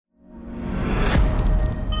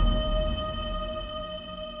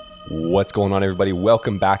What's going on, everybody?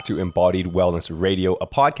 Welcome back to Embodied Wellness Radio, a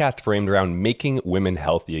podcast framed around making women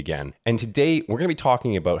healthy again. And today we're going to be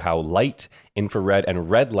talking about how light, infrared, and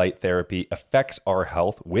red light therapy affects our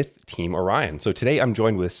health with Team Orion. So today I'm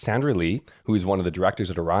joined with Sandra Lee, who is one of the directors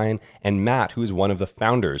at Orion, and Matt, who is one of the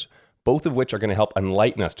founders, both of which are going to help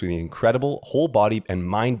enlighten us to the incredible whole body and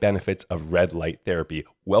mind benefits of red light therapy.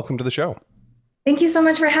 Welcome to the show. Thank you so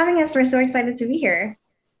much for having us. We're so excited to be here.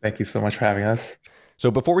 Thank you so much for having us. So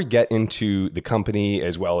before we get into the company,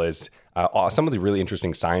 as well as some of the really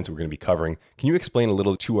interesting science we're going to be covering, can you explain a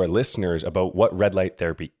little to our listeners about what red light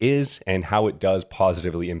therapy is and how it does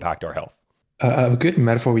positively impact our health? A good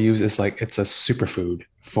metaphor we use is like it's a superfood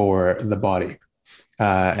for the body.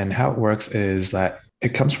 And how it works is that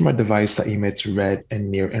it comes from a device that emits red and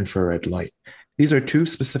near infrared light. These are two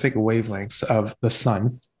specific wavelengths of the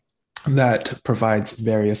sun that provides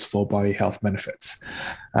various full body health benefits.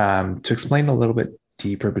 To explain a little bit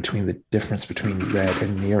deeper between the difference between red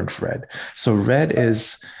and near infrared. So red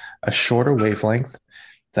is a shorter wavelength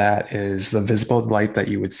that is the visible light that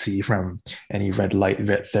you would see from any red light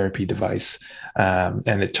therapy device.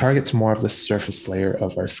 And it targets more of the surface layer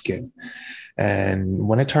of our skin. And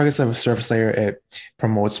when it targets the surface layer, it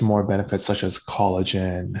promotes more benefits such as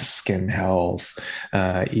collagen, skin health,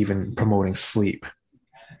 even promoting sleep.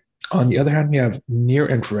 On the other hand, we have near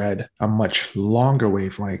infrared, a much longer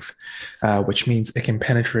wavelength, which means it can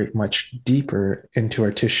penetrate much deeper into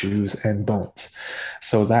our tissues and bones.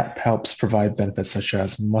 So that helps provide benefits such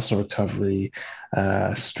as muscle recovery,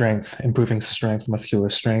 strength, improving strength, muscular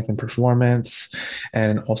strength and performance,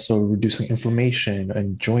 and also reducing inflammation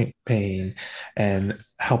and joint pain and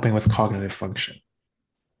helping with cognitive function.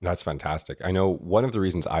 That's fantastic. I know one of the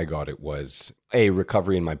reasons I got it was a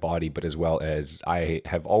recovery in my body, but as well as I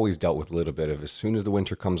have always dealt with a little bit of, as soon as the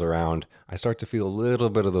winter comes around, I start to feel a little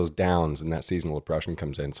bit of those downs and that seasonal depression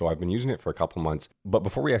comes in. So I've been using it for a couple months. But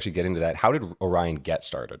before we actually get into that, how did Orion get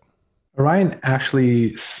started? Orion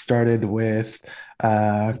actually started with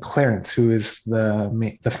Clarence, who is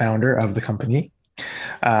the founder of the company.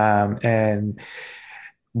 And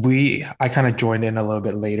I kind of joined in a little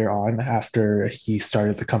bit later on after he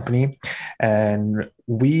started the company. And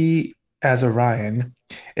we, as Orion,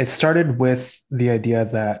 it started with the idea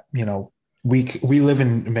that, we live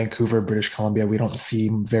in Vancouver, British Columbia. We don't see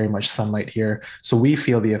very much sunlight here. So we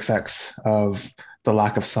feel the effects of the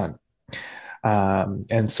lack of sun.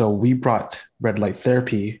 And so we brought red light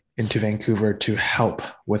therapy into Vancouver to help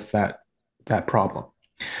with that problem.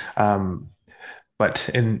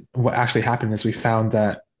 But what actually happened is we found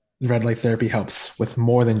that red light therapy helps with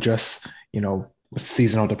more than just, with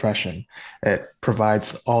seasonal depression. It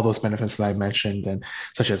provides all those benefits that I mentioned, and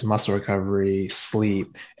such as muscle recovery,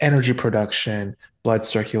 sleep, energy production, blood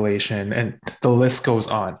circulation, and the list goes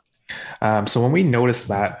on. So when we noticed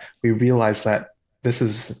that, we realized that this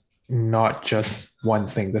is not just one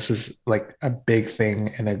thing. This is like a big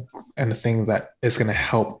thing and a thing that is going to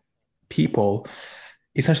help people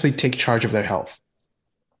essentially take charge of their health.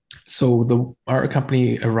 So our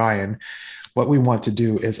company, Orion, what we want to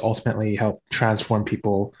do is ultimately help transform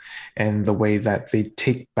people in the way that they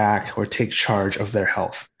take back or take charge of their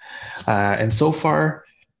health. And so far,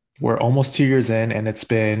 we're almost 2 years in, and it's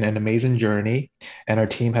been an amazing journey. And our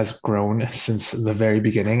team has grown since the very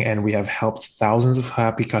beginning, and we have helped thousands of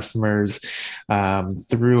happy customers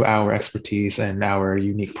through our expertise and our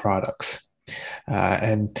unique products.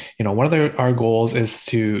 One of our goals is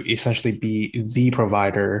to essentially be the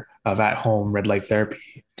provider of at-home red light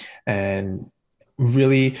therapy. And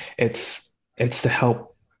really, it's to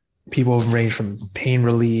help people range from pain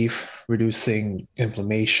relief, reducing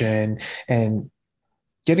inflammation, and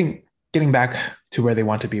getting back to where they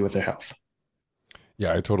want to be with their health.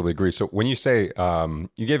 Yeah, I totally agree. So when you say,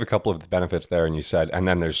 you gave a couple of the benefits there and you said, and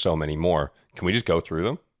then there's so many more, can we just go through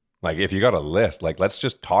them? Like if you got a list, like let's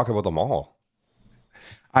just talk about them all.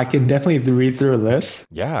 I can definitely read through a list.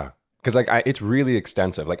 Yeah. Because it's really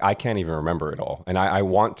extensive. Like I can't even remember it all. And I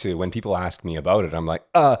want to, when people ask me about it, I'm like,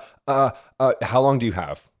 how long do you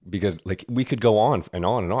have? Because like we could go on and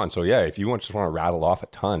on and on. So yeah, if you just want to rattle off a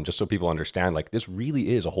ton, just so people understand, like this really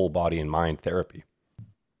is a whole body and mind therapy.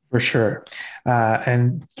 For sure.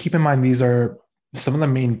 And keep in mind, these are some of the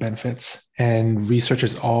main benefits, and research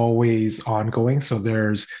is always ongoing. So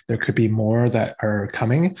there could be more that are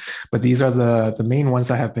coming, but these are the main ones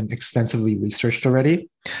that have been extensively researched already.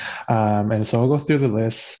 And so I'll go through the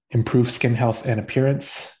list: improve skin health and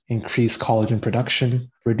appearance, increase collagen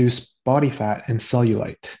production, reduce body fat and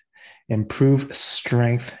cellulite, improve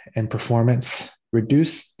strength and performance,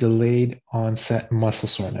 reduce delayed onset muscle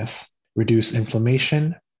soreness, reduce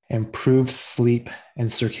inflammation, improve sleep and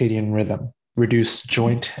circadian rhythm, reduce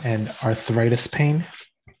joint and arthritis pain,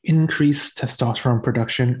 increase testosterone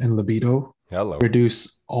production and libido, Hello.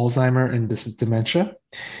 reduce Alzheimer and dementia,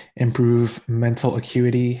 improve mental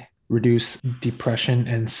acuity, reduce depression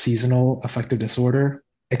and seasonal affective disorder,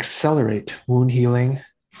 accelerate wound healing,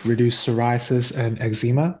 reduce psoriasis and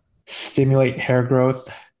eczema, stimulate hair growth,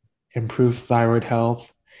 improve thyroid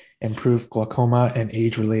health, improve glaucoma and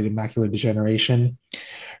age-related macular degeneration,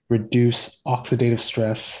 reduce oxidative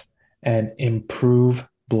stress, and improve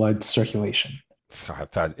blood circulation.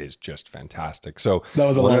 That is just fantastic. So that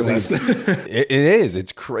was a long list. It is.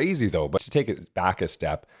 It's crazy though. But to take it back a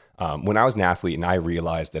step, when I was an athlete and I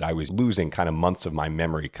realized that I was losing kind of months of my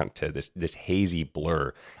memory to this hazy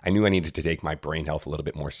blur, I knew I needed to take my brain health a little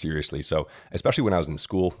bit more seriously. So especially when I was in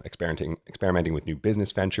school, experimenting with new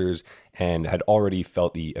business ventures and had already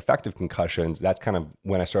felt the effect of concussions, that's kind of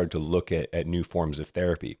when I started to look at new forms of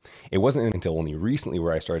therapy. It wasn't until only recently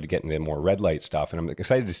where I started to get into more red light stuff. And I'm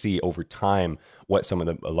excited to see over time what some of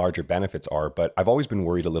the larger benefits are. But I've always been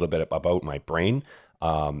worried a little bit about my brain.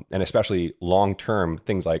 And especially long-term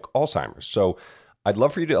things like Alzheimer's. So I'd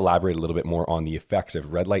love for you to elaborate a little bit more on the effects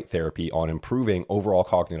of red light therapy on improving overall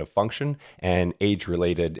cognitive function and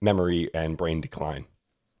age-related memory and brain decline.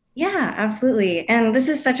 Yeah, absolutely. And this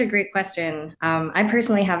is such a great question. I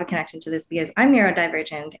personally have a connection to this because I'm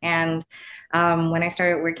neurodivergent. And when I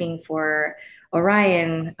started working for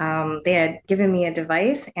Orion, they had given me a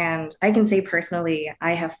device, and I can say personally,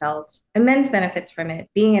 I have felt immense benefits from it,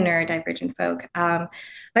 being a neurodivergent folk.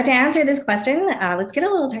 But to answer this question, let's get a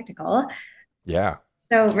little technical. Yeah.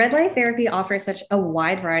 So red light therapy offers such a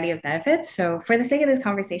wide variety of benefits. So for the sake of this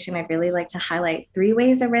conversation, I'd really like to highlight 3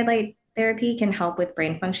 ways that red light therapy can help with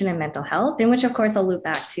brain function and mental health, in which of course I'll loop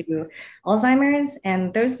back to Alzheimer's.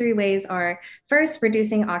 And those 3 ways are: first,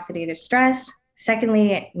 reducing oxidative stress;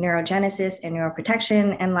 secondly, neurogenesis and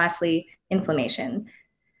neuroprotection; and lastly, inflammation.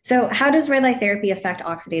 So how does red light therapy affect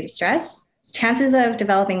oxidative stress? Chances of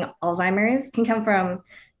developing Alzheimer's can come from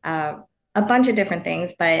a bunch of different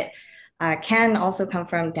things, but can also come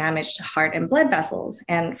from damaged heart and blood vessels.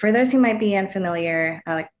 And for those who might be unfamiliar,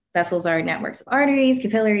 vessels are networks of arteries,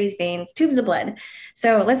 capillaries, veins, tubes of blood.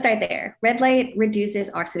 So let's start there. Red light reduces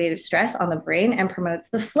oxidative stress on the brain and promotes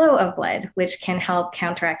the flow of blood, which can help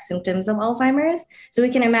counteract symptoms of Alzheimer's. So we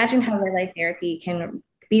can imagine how red light therapy can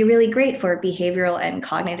be really great for behavioral and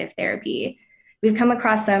cognitive therapy. We've come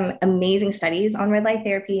across some amazing studies on red light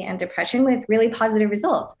therapy and depression with really positive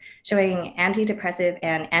results, showing antidepressive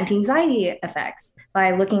and anti-anxiety effects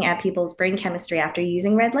by looking at people's brain chemistry after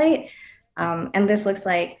using red light. And this looks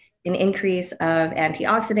like an increase of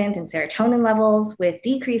antioxidant and serotonin levels with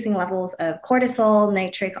decreasing levels of cortisol,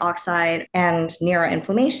 nitric oxide, and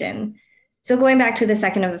neuroinflammation. So going back to the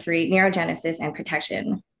second of the 3, neurogenesis and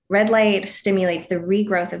protection. Red light stimulates the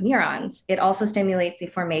regrowth of neurons. It also stimulates the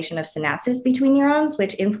formation of synapses between neurons,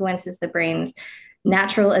 which influences the brain's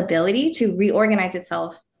natural ability to reorganize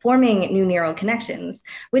itself, forming new neural connections,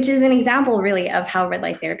 which is an example really of how red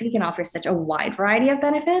light therapy can offer such a wide variety of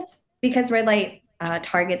benefits. Because red light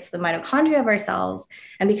targets the mitochondria of our cells,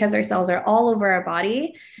 and because our cells are all over our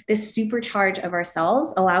body, this supercharge of our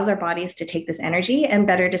cells allows our bodies to take this energy and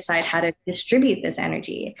better decide how to distribute this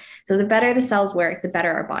energy. So the better the cells work, the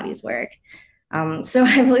better our bodies work. So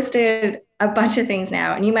I've listed a bunch of things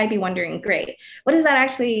now, and you might be wondering, great, what does that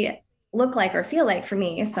actually look like or feel like for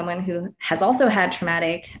me, someone who has also had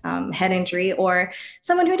traumatic head injury, or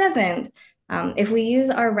someone who doesn't? If we use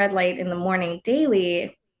our red light in the morning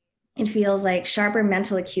daily, it feels like sharper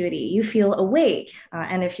mental acuity. You feel awake.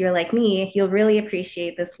 And if you're like me, you'll really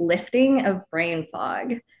appreciate this lifting of brain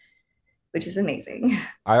fog, which is amazing.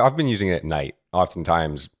 I've been using it at night,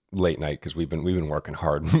 oftentimes late night, because we've been working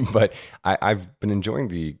hard. But I've been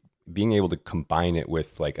enjoying being able to combine it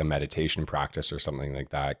with like a meditation practice or something like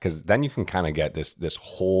that, because then you can kind of get this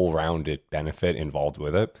whole rounded benefit involved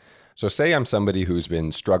with it. So say I'm somebody who's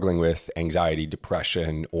been struggling with anxiety,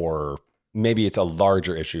 depression, or maybe it's a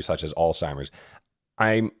larger issue such as Alzheimer's.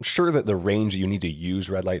 I'm sure that the range you need to use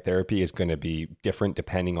red light therapy is going to be different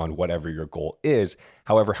depending on whatever your goal is.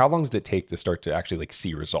 However, how long does it take to start to actually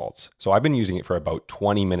see results? So I've been using it for about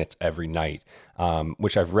 20 minutes every night,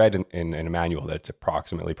 which I've read in a manual that it's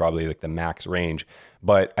approximately probably like the max range.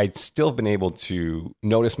 But I'd still have been able to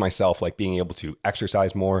notice myself like being able to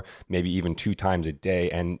exercise more, maybe even 2 times a day.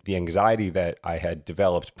 And the anxiety that I had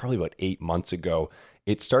developed probably about 8 months ago,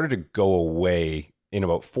 it started to go away in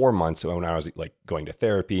about 4 months when I was like going to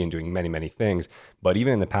therapy and doing many, many things. But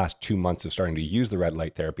even in the past 2 months of starting to use the red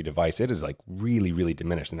light therapy device, it is like really, really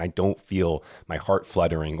diminished. And I don't feel my heart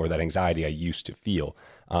fluttering or that anxiety I used to feel.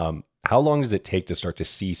 How long does it take to start to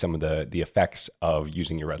see some of the effects of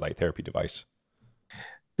using your red light therapy device?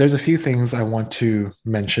 There's a few things I want to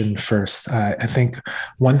mention first. I think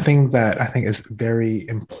one thing that I think is very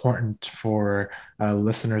important for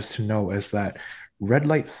listeners to know is that red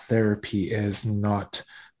light therapy is not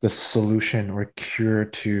the solution or cure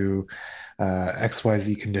to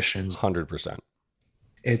XYZ conditions. 100%.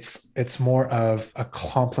 It's more of a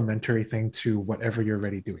complementary thing to whatever you're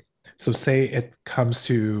already doing. So say it comes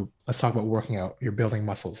to, let's talk about working out, you're building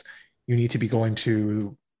muscles. You need to be going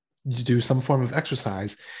to do some form of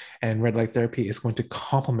exercise, and red light therapy is going to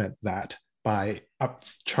complement that by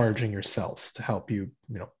upcharging your cells to help you,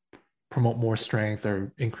 promote more strength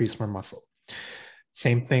or increase more muscle.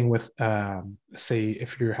 Same thing with, say,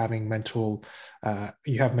 if you're having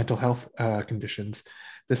you have mental health conditions.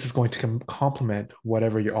 This is going to complement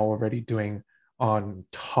whatever you're already doing on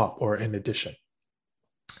top or in addition.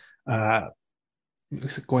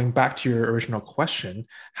 Going back to your original question,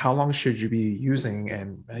 how long should you be using,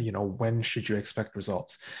 and when should you expect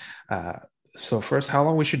results? So first, how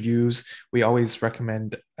long we should use, we always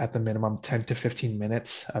recommend at the minimum 10 to 15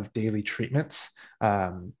 minutes of daily treatments.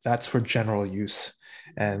 That's for general use.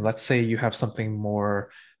 And let's say you have something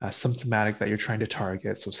more symptomatic that you're trying to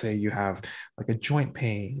target. So say you have like a joint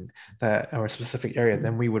pain or a specific area,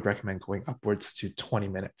 then we would recommend going upwards to 20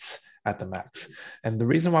 minutes at the max. And the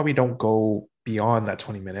reason why we don't go beyond that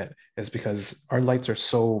 20-minute is because our lights are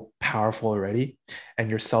so powerful already, and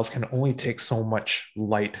your cells can only take so much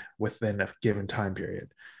light within a given time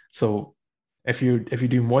period. So if you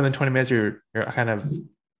do more than 20 minutes, you're kind of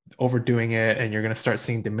overdoing it, and you're going to start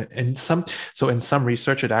seeing in some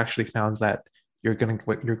research it actually found that you're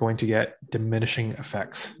going to get diminishing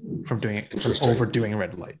effects from overdoing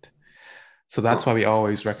red light. So that's why we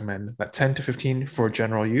always recommend that 10 to 15 for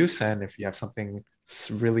general use. And if you have something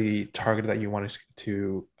really targeted that you want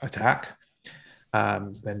to attack,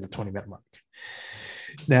 then the 20-minute mark.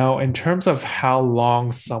 Now, in terms of how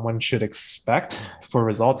long someone should expect for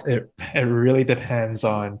results, it really depends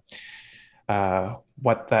on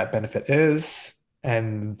what that benefit is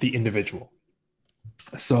and the individual.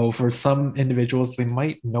 So for some individuals, they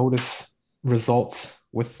might notice results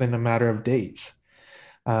within a matter of days.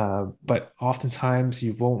 But oftentimes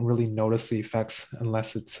you won't really notice the effects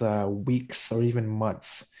unless it's weeks or even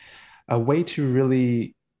months. A way to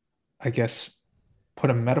really, I guess, put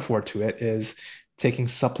a metaphor to it is taking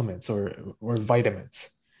supplements or vitamins.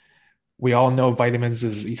 We all know vitamins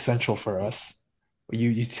is essential for us.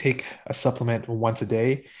 You take a supplement once a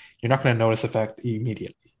day, you're not going to notice effect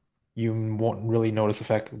immediately. You won't really notice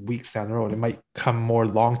effect weeks down the road. It might come more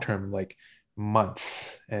long-term, like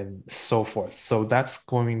months and so forth. So that's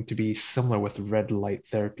going to be similar with red light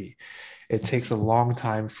therapy. It takes a long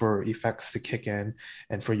time for effects to kick in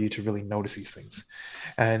and for you to really notice these things.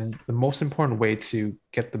 And the most important way to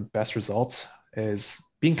get the best results is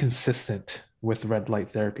being consistent with red light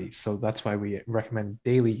therapy. So that's why we recommend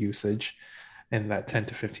daily usage in that 10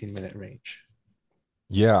 to 15 minute range.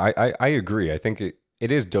 Yeah, I agree. I think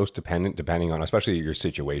it is dose dependent depending on especially your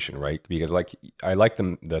situation, right? Because I like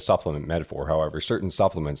the supplement metaphor. However, certain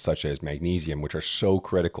supplements such as magnesium, which are so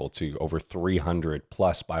critical to over 300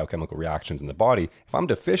 plus biochemical reactions in the body, if I'm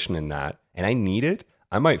deficient in that and I need it,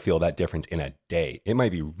 I might feel that difference in a day. It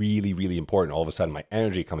might be really, really important. All of a sudden my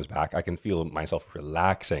energy comes back. I can feel myself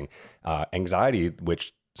relaxing. Anxiety,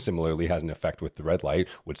 which similarly has an effect with the red light,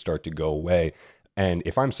 would start to go away. And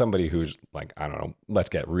if I'm somebody who's like, I don't know, let's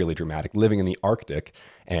get really dramatic, living in the Arctic,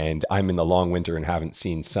 and I'm in the long winter and haven't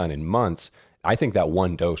seen sun in months, I think that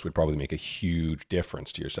one dose would probably make a huge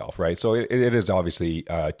difference to yourself, right? So it is obviously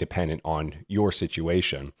dependent on your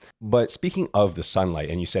situation. But speaking of the sunlight,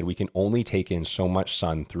 and you said we can only take in so much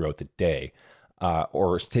sun throughout the day,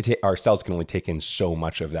 our cells can only take in so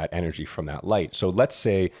much of that energy from that light. So let's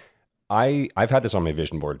say I've had this on my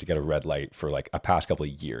vision board to get a red light for like a past couple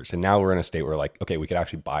of years. And now we're in a state where like, okay, we could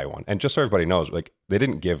actually buy one. And just so everybody knows, like they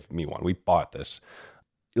didn't give me one. We bought this.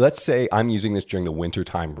 Let's say I'm using this during the winter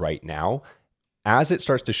time right now. As it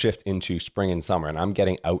starts to shift into spring and summer and I'm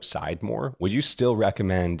getting outside more, would you still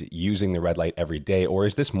recommend using the red light every day? Or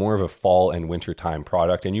is this more of a fall and winter time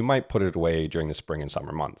product and you might put it away during the spring and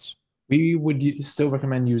summer months? We would still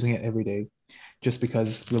recommend using it every day just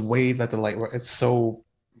because the way that the light works, it's so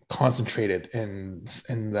concentrated in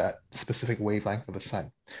that specific wavelength of the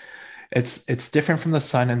sun. It's different from the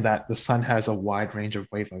sun in that the sun has a wide range of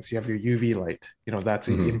wavelengths. You have your UV light, that's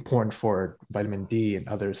important for vitamin D and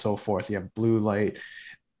others, so forth. You have blue light,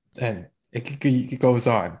 and it goes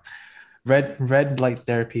on. Red light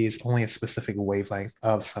therapy is only a specific wavelength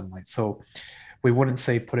of sunlight, so we wouldn't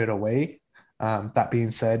say put it away. That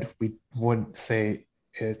being said, we wouldn't say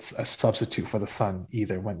it's a substitute for the sun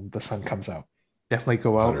either when the sun comes out. Definitely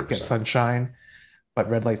go out, get 100%. sunshine, but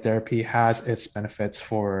red light therapy has its benefits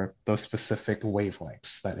for those specific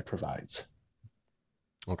wavelengths that it provides.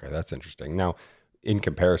 Okay, that's interesting. Now, in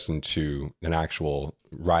comparison to an actual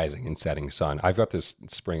rising and setting sun, I've got this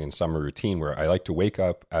spring and summer routine where I like to wake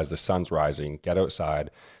up as the sun's rising, get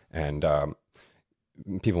outside, and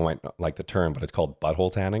people might not like the term, but it's called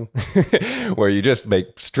butthole tanning, where you just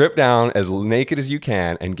strip down as naked as you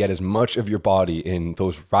can and get as much of your body in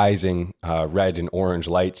those rising red and orange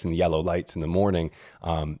lights and yellow lights in the morning.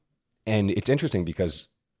 And it's interesting because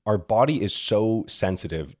our body is so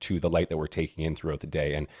sensitive to the light that we're taking in throughout the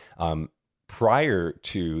day. And prior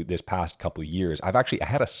to this past couple of years, I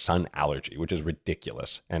had a sun allergy, which is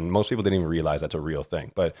ridiculous. And most people didn't even realize that's a real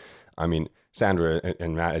thing. But I mean, Sandra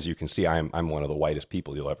and Matt, as you can see, I'm one of the whitest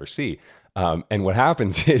people you'll ever see. And what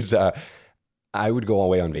happens is I would go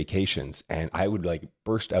away on vacations and I would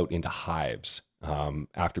burst out into hives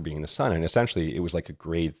after being in the sun. And essentially it was like a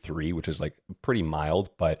grade 3, which is pretty mild.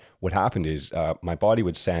 But what happened is my body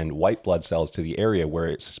would send white blood cells to the area where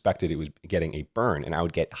it suspected it was getting a burn. And I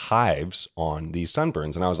would get hives on these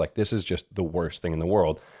sunburns. And I was like, this is just the worst thing in the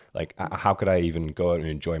world. How could I even go out and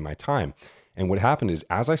enjoy my time? And what happened is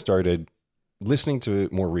as I started listening to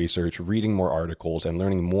more research, reading more articles, and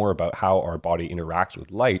learning more about how our body interacts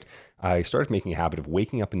with light, I started making a habit of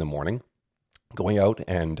waking up in the morning, going out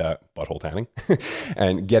and butthole tanning,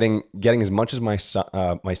 and getting as much as my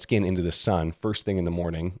skin into the sun first thing in the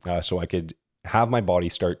morning, so I could have my body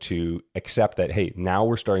start to accept that, hey, now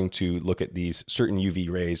we're starting to look at these certain UV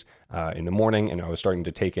rays in the morning, and I was starting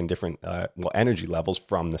to take in different energy levels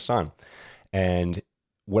from the sun. And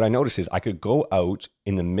what I noticed is I could go out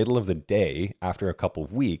in the middle of the day after a couple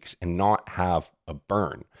of weeks and not have a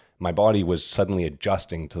burn. My body was suddenly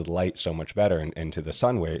adjusting to the light so much better and to the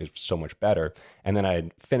sun waves so much better. And then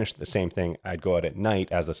I'd finish the same thing. I'd go out at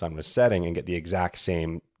night as the sun was setting and get the exact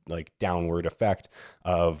same downward effect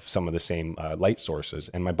of some of the same light sources.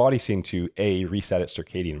 And my body seemed to A, reset its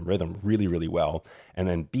circadian rhythm really, really well. And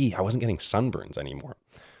then B, I wasn't getting sunburns anymore.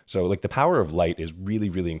 So the power of light is really,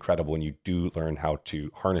 really incredible when you do learn how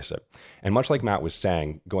to harness it. And much like Matt was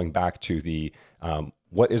saying, going back to the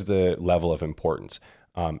what is the level of importance?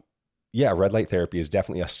 Red light therapy is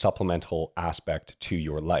definitely a supplemental aspect to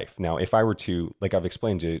your life. Now, if I were to, I've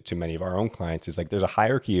explained to many of our own clients, is there's a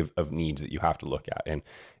hierarchy of needs that you have to look at. And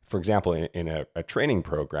for example, in a training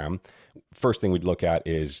program, first thing we'd look at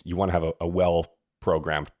is you want to have a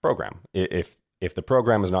well-programmed program. If the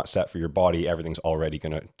program is not set for your body, everything's already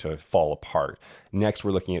going to fall apart. Next, we're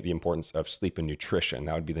looking at the importance of sleep and nutrition.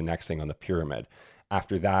 That would be the next thing on the pyramid.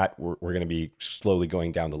 After that, we're going to be slowly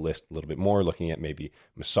going down the list a little bit more, looking at maybe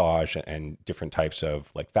massage and different types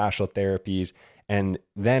of fascial therapies. And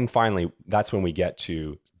then finally, that's when we get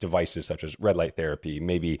to devices such as red light therapy,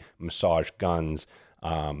 maybe massage guns,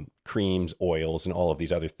 creams, oils, and all of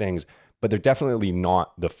these other things. But they're definitely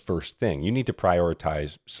not the first thing. You need to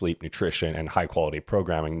prioritize sleep, nutrition, and high quality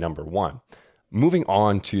programming, number one. Moving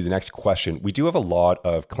on to the next question, we do have a lot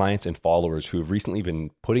of clients and followers who have recently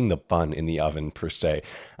been putting the bun in the oven, per se.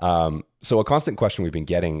 So a constant question we've been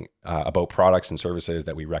getting about products and services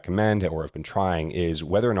that we recommend or have been trying is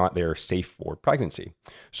whether or not they're safe for pregnancy.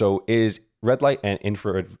 So is red light and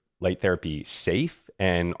infrared light therapy safe?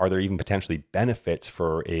 And are there even potentially benefits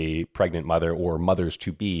for a pregnant mother or mothers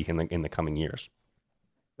to be in the coming years?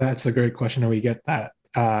 That's a great question, and we get that.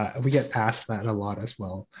 We get asked that a lot as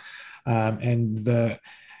well. And the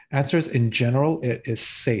answer is, in general, it is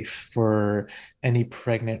safe for any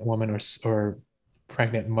pregnant woman or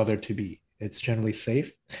pregnant mother to be. It's generally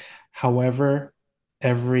safe. However,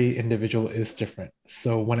 every individual is different.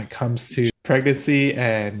 So when it comes to pregnancy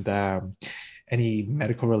and any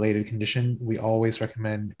medical related condition, we always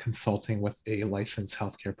recommend consulting with a licensed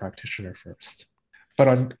healthcare practitioner first.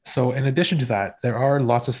 So in addition to that, there are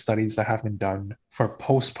lots of studies that have been done for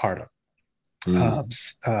postpartum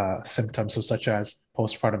symptoms, so such as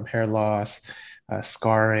postpartum hair loss,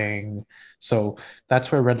 scarring. So that's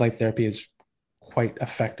where red light therapy is quite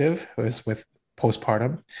effective, is with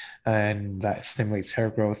postpartum, and that stimulates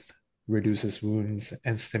hair growth, reduces wounds,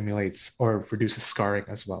 and stimulates or reduces scarring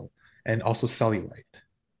as well, and also cellulite.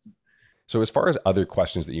 So as far as other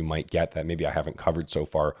questions that you might get that maybe I haven't covered so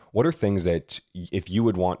far, what are things that if you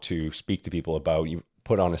would want to speak to people about, you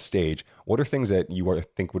put on a stage, what are things that you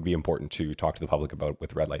think would be important to talk to the public about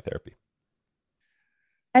with red light therapy?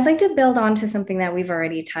 I'd like to build on to something that we've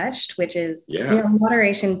already touched, which is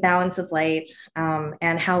moderation, balance of light,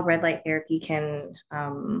 and how red light therapy can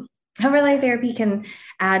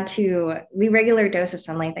add to the regular dose of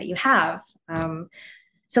sunlight that you have.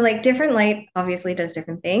 So like different light obviously does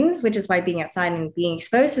different things, which is why being outside and being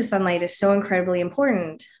exposed to sunlight is so incredibly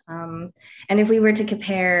important. And if we were to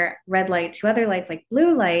compare red light to other lights like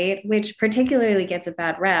blue light, which particularly gets a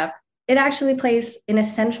bad rep, it actually plays an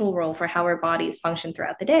essential role for how our bodies function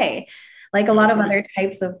throughout the day. Like a lot of other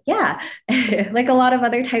types of, like a lot of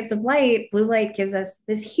other types of light, blue light gives us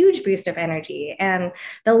this huge boost of energy. And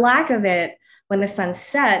the lack of it when the sun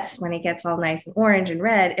sets, when it gets all nice and orange and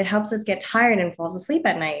red, it helps us get tired and falls asleep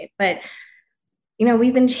at night. But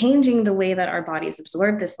we've been changing the way that our bodies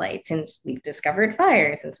absorb this light since we've discovered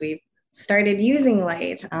fire, since we've started using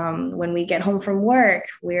light. When we get home from work,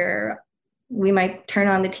 we might turn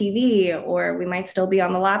on the TV, or we might still be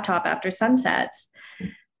on the laptop after sunsets.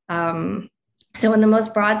 So in the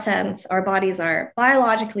most broad sense, our bodies are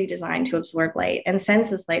biologically designed to absorb light and sense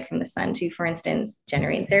this light from the sun to, for instance,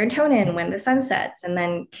 generate serotonin when the sun sets, and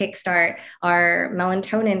then kickstart our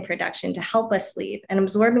melatonin production to help us sleep, and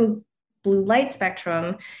absorbing blue light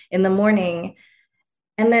spectrum in the morning.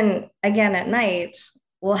 And then again at night,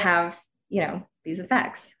 we'll have, these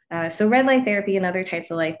effects. So red light therapy and other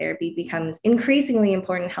types of light therapy becomes increasingly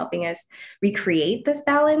important, helping us recreate this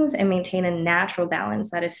balance and maintain a natural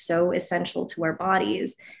balance that is so essential to our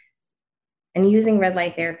bodies. And using red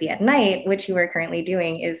light therapy at night, which you are currently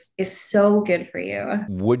doing, is so good for you.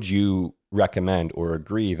 Would you recommend or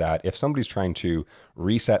agree that if somebody's trying to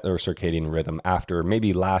reset their circadian rhythm after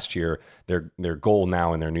maybe last year, their goal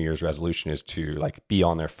now and their New Year's resolution is to like be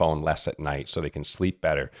on their phone less at night so they can sleep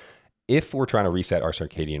better? If we're trying to reset our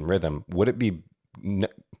circadian rhythm, would it be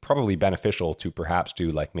probably beneficial to perhaps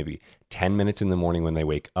do like maybe 10 minutes in the morning when they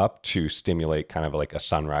wake up to stimulate kind of like a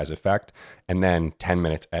sunrise effect, and then 10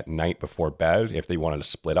 minutes at night before bed if they wanted to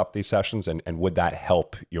split up these sessions? And would that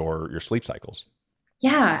help your sleep cycles?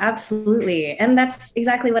 Yeah, absolutely. And that's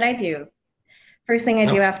exactly what I do. First thing I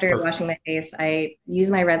do after perfect. washing my face, I use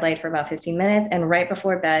my red light for about 15 minutes. And right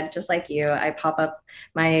before bed, just like you, I pop up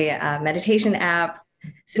my meditation app,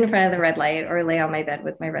 sit in front of the red light, or lay on my bed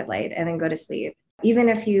with my red light, and then go to sleep. Even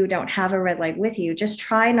if you don't have a red light with you, just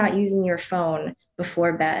try not using your phone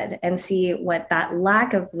before bed and see what that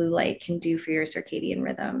lack of blue light can do for your circadian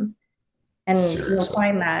rhythm. And Seriously. you'll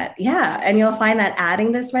find that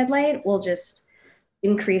adding this red light will just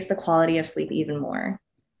increase the quality of sleep even more.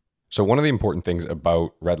 So one of the important things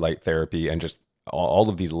about red light therapy and just all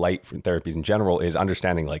of these light therapies in general is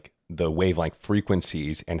understanding like the wavelength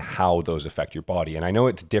frequencies and how those affect your body. And I know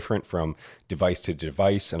it's different from device to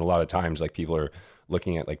device. And a lot of times like people are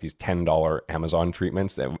looking at like these $10 Amazon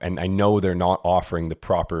treatments and I know they're not offering the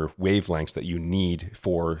proper wavelengths that you need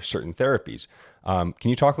for certain therapies. Can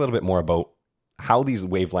you talk a little bit more about how these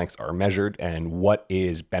wavelengths are measured and what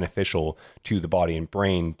is beneficial to the body and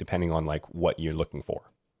brain depending on like what you're looking for?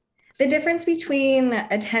 The difference between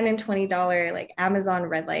a $10 and $20 like Amazon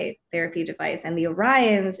red light therapy device and the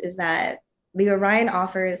Orions is that the Orion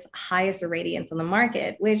offers highest irradiance on the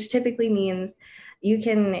market, which typically means you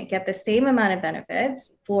can get the same amount of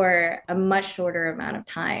benefits for a much shorter amount of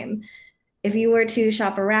time. If you were to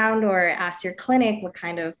shop around or ask your clinic what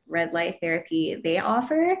kind of red light therapy they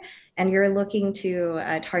offer, and you're looking to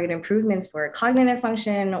target improvements for cognitive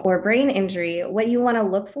function or brain injury, what you want to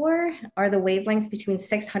look for are the wavelengths between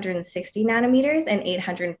 660 nanometers and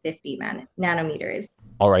 850 nanometers.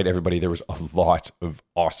 All right, everybody, there was a lot of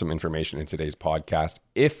awesome information in today's podcast.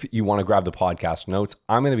 If you want to grab the podcast notes,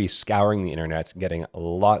 I'm going to be scouring the internet, getting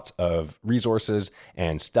lots of resources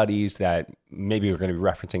and studies that maybe we're going to be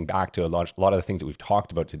referencing back to a lot of the things that we've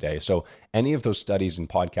talked about today. So any of those studies and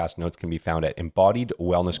podcast notes can be found at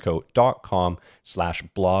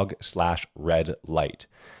embodiedwellnessco.com/blog/red light.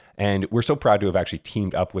 And we're so proud to have actually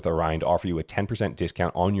teamed up with Orion to offer you a 10%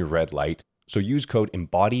 discount on your red light. So use code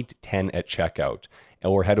embodied10 at checkout,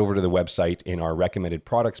 or head over to the website in our recommended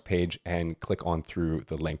products page and click on through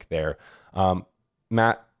the link there.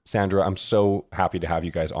 Matt, Sandra, I'm so happy to have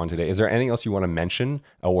you guys on today. Is there anything else you want to mention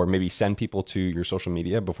or maybe send people to your social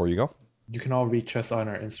media before you go? You can all reach us on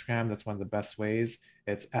our Instagram. That's one of the best ways.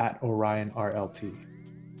 It's at OrionRLT.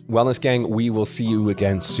 Wellness Gang, we will see you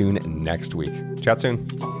again soon next week. Chat soon.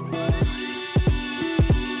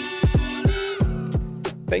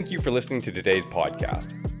 Thank you for listening to today's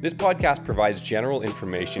podcast. This podcast provides general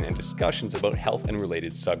information and discussions about health and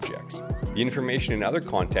related subjects. The information and other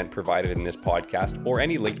content provided in this podcast or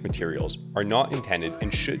any linked materials are not intended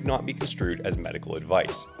and should not be construed as medical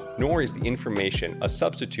advice, nor is the information a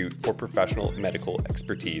substitute for professional medical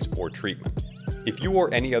expertise or treatment. If you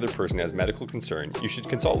or any other person has medical concern, you should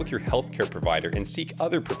consult with your healthcare provider and seek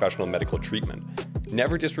other professional medical treatment.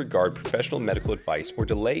 Never disregard professional medical advice or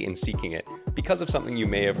delay in seeking it because of something you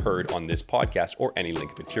may have heard on this podcast or any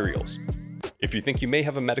linked materials. If you think you may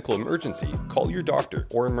have a medical emergency, call your doctor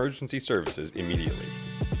or emergency services immediately.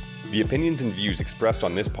 The opinions and views expressed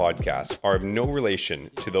on this podcast are of no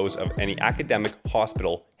relation to those of any academic,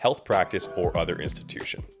 hospital, health practice, or other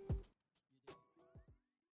institution.